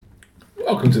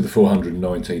Welcome to the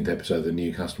 419th episode of the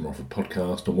New Customer Offer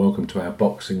podcast, and welcome to our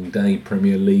Boxing Day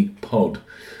Premier League pod.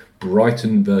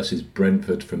 Brighton versus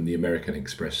Brentford from the American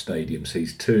Express Stadium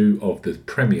sees two of the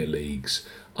Premier League's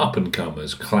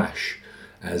up-and-comers clash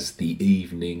as the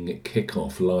evening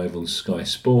kick-off live on Sky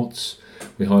Sports.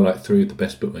 We highlight three of the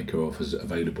best bookmaker offers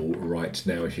available right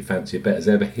now. If you fancy a bet as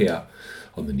ever here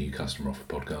on the New Customer Offer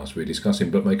podcast, we're discussing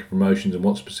bookmaker promotions and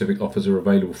what specific offers are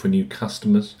available for new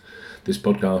customers. This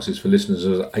podcast is for listeners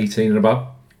of 18 and above.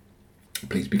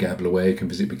 Please be gamble aware. You can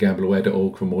visit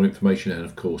begambleaware.org for more information, and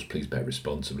of course, please bet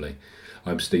responsibly.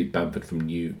 I'm Steve Bamford from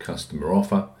New Customer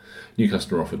Offer,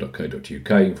 newcustomeroffer.co.uk. You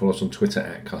can follow us on Twitter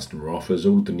at Customer Offers.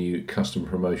 All the new customer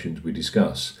promotions we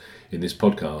discuss in this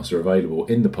podcast are available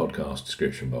in the podcast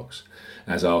description box,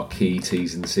 as are key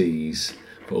T's and C's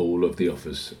for all of the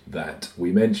offers that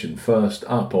we mentioned. First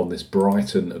up on this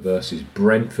Brighton versus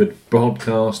Brentford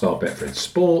podcast are Betfred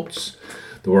Sports.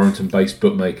 The Warrington-based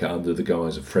bookmaker under the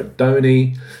guise of Fred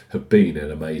Doney have been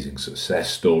an amazing success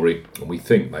story, and we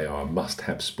think they are a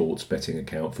must-have sports betting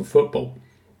account for football.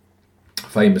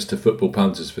 Famous to football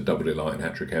punters for double delight and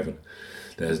hat-trick heaven,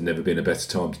 there has never been a better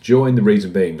time to join, the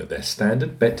reason being that their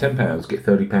standard bet £10, get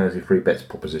 £30 in free bets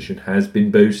proposition has been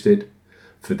boosted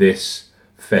for this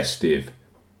festive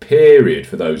period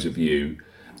for those of you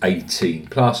 18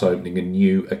 plus opening a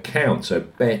new account. So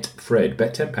Betfred,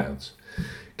 bet £10,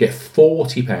 get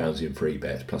 £40 in free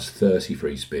bets plus 30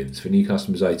 free spins for new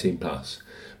customers 18 plus.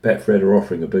 Betfred are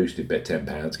offering a boosted bet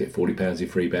 £10, get £40 in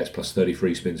free bets plus 30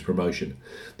 free spins promotion.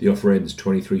 The offer ends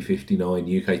 23:59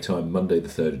 UK time, Monday the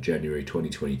 3rd of January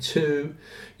 2022.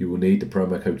 You will need the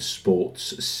promo code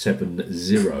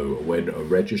SPORTS70 when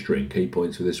registering. Key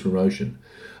points for this promotion: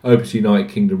 open to United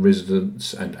Kingdom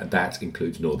residents, and that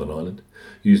includes Northern Ireland.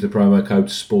 Use the promo code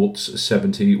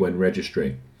SPORTS70 when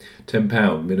registering.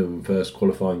 £10 minimum first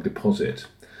qualifying deposit.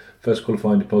 First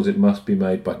qualifying deposit must be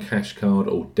made by cash card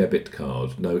or debit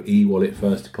card. No e-wallet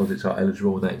first deposits are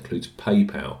eligible, and that includes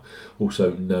PayPal.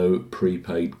 Also, no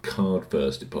prepaid card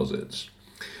first deposits.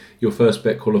 Your first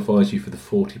bet qualifies you for the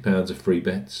 £40 of free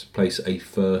bets. Place a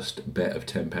first bet of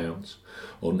 £10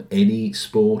 on any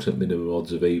sport at minimum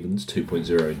odds of evens,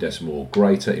 2.0 in decimal or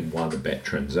greater in one bet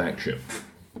transaction.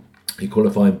 Your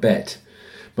qualifying bet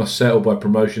must settle by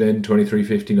promotion end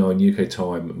 23:59 UK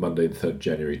time, Monday the 3rd of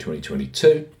January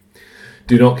 2022.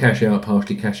 Do not cash out,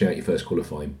 partially cash out your first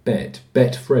qualifying bet.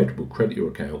 Betfred will credit your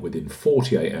account within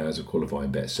 48 hours of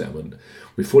qualifying bet settlement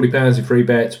with £40 in free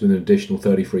bets with an additional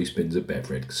 30 free spins at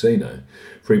Betfred Casino.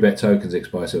 Free bet tokens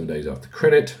expire 7 days after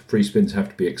credit. Free spins have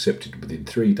to be accepted within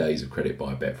 3 days of credit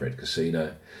by Betfred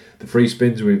Casino. The free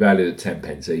spins will be valued at 10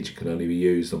 pence each and can only be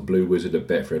used on Blue Wizard at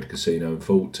Betfred Casino, and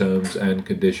full terms and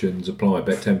conditions apply.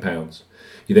 Bet £10.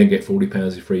 You then get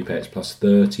 £40 in free bets plus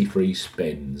 30 free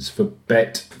spins for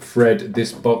Betfred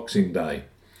this Boxing Day.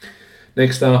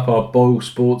 Next up are Boyle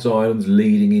Sports, Ireland's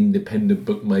leading independent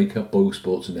bookmaker. Boyle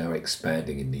Sports are now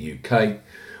expanding in the UK.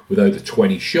 With over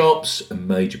 20 shops and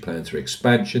major plans for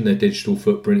expansion, their digital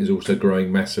footprint is also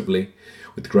growing massively,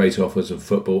 with great offers of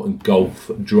football and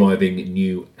golf driving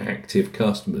new active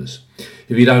customers.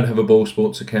 If you don't have a Boyle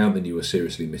Sports account, then you are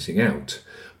seriously missing out.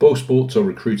 Boyle Sports are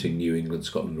recruiting New England,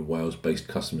 Scotland and Wales based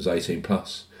customers 18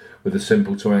 plus with a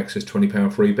simple to access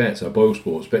 £20 free bet. So Boyle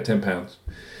Sports, bet £10,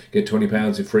 get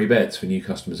 £20 in free bets for new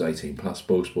customers 18 plus.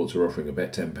 Boyle Sports are offering a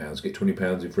bet £10, get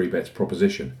 £20 in free bets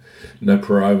proposition. No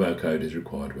promo code is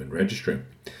required when registering.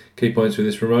 Key points for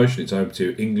this promotion: it's open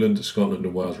to England, Scotland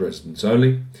and Wales residents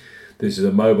only. This is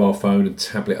a mobile phone and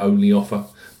tablet only offer.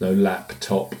 No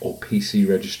laptop or PC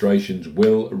registrations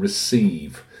will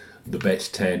receive the bet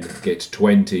 10, get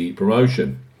 20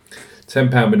 promotion.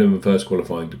 £10 minimum first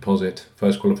qualifying deposit.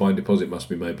 First qualifying deposit must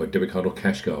be made by debit card or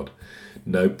cash card.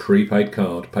 No prepaid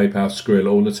card, PayPal,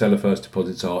 Skrill or Nutella first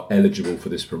deposits are eligible for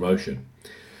this promotion.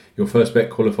 Your first bet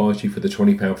qualifies you for the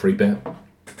 £20 free bet.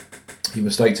 You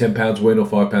must stake £10 win or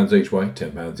 £5 each way,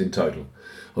 £10 in total,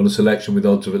 on a selection with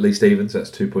odds of at least evens, that's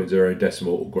 2.0 in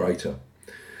decimal or greater.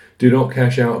 Do not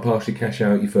cash out or partially cash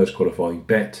out your first qualifying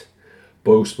bet.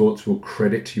 Boyle Sports will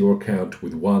credit your account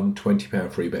with one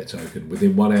 £20 free bet token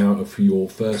within 1 hour of your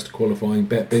first qualifying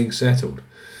bet being settled.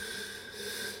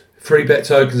 Free bet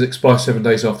tokens expire 7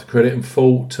 days after credit and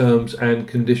full terms and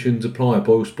conditions apply.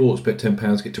 Boyle Sports, bet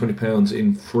 £10, get £20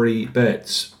 in free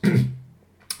bets.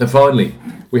 And finally,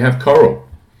 we have Coral,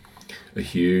 a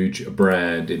huge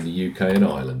brand in the UK and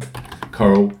Ireland.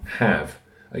 Coral have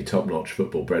a top-notch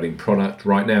football betting product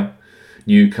right now.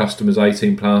 New customers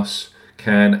 18 plus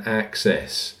can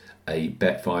access a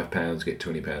bet £5, get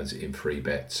 £20 in free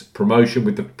bets promotion,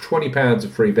 with the £20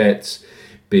 of free bets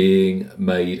being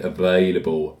made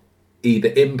available either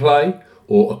in play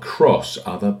or across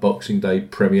other Boxing Day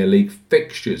Premier League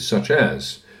fixtures such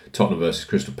as Tottenham versus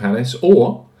Crystal Palace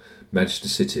or Manchester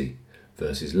City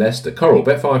versus Leicester. Coral,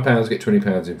 bet £5, get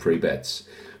 £20 in free bets.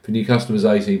 For new customers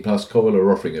 18 plus, Coral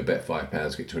are offering a bet £5,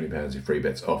 get £20 in free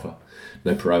bets offer.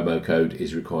 No promo code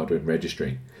is required when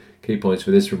registering. Key points for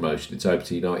this promotion: it's open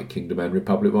to United Kingdom and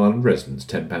Republic of Ireland residents.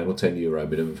 £10 or €10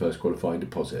 minimum first qualifying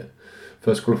deposit.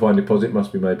 First qualifying deposit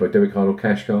must be made by debit card or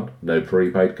cash card. No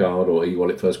prepaid card or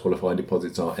e-wallet first qualifying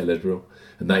deposits are eligible,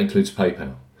 and that includes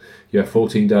PayPal. You have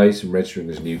 14 days from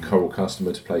registering as a new Coral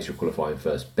customer to place your qualifying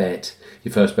first bet.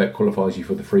 Your first bet qualifies you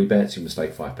for the free bets. You must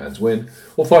stake £5 win,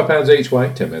 or £5 each way,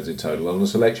 £10 in total, on a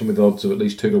selection with odds of at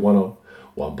least 2 to 1 on,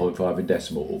 1.5 in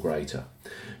decimal or greater.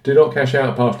 Do not cash out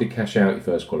or partially cash out your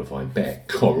first qualifying bet.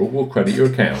 Coral will credit your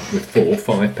account with £4,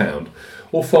 £5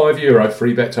 or €5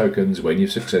 free bet tokens when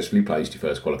you've successfully placed your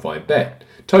first qualifying bet,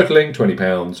 totalling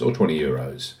 £20 or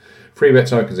 €20. Free bet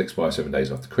tokens expire 7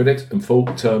 days after credit, and full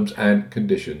terms and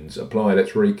conditions apply.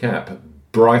 Let's recap.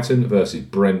 Brighton versus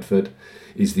Brentford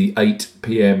is the 8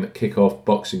 p.m. kick-off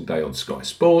Boxing Day on Sky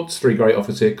Sports. 3 great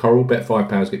offers here. Coral, bet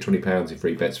 £5, get £20 in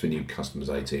free bets for new customers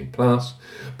 18 plus.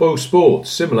 Boyle Sports,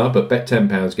 similar, but bet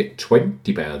 £10, get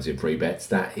 £20 in free bets.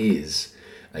 That is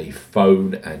a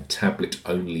phone and tablet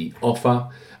only offer.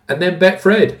 And then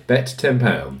Betfred, bet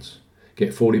 £10.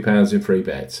 Get £40 in free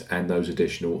bets and those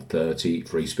additional 30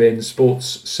 free spins.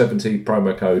 Sports 70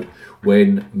 promo code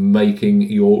when making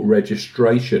your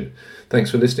registration.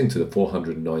 Thanks for listening to the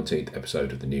 419th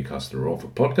episode of the New Customer Offer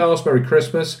Podcast. Merry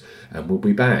Christmas, and we'll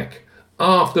be back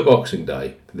after Boxing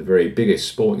Day for the very biggest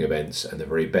sporting events and the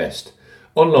very best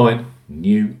online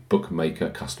new bookmaker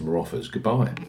customer offers. Goodbye.